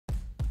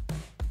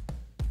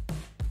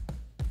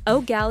Eau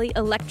Gallie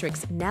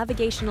Electric's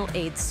Navigational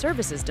Aid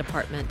Services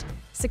Department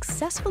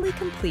successfully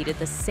completed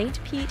the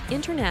St. Pete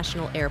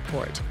International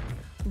Airport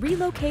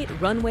Relocate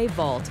Runway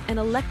Vault and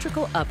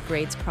Electrical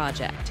Upgrades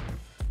project.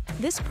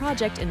 This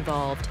project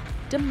involved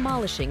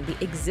demolishing the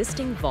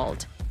existing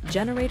vault,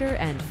 generator,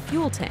 and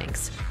fuel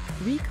tanks,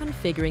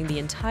 reconfiguring the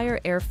entire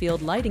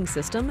airfield lighting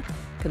system,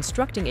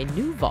 constructing a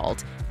new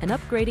vault, and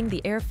upgrading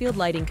the airfield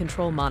lighting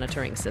control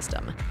monitoring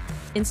system,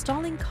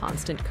 installing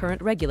constant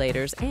current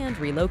regulators and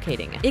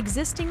relocating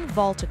existing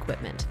vault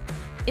equipment,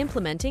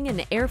 implementing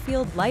an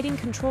airfield lighting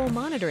control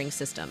monitoring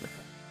system,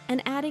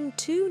 and adding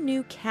 2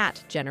 new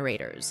CAT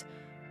generators,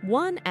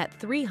 one at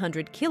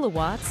 300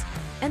 kilowatts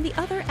and the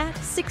other at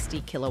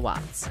 60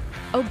 kilowatts.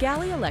 Eau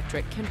Gallie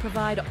Electric can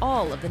provide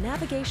all of the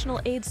navigational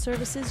aid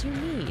services you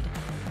need,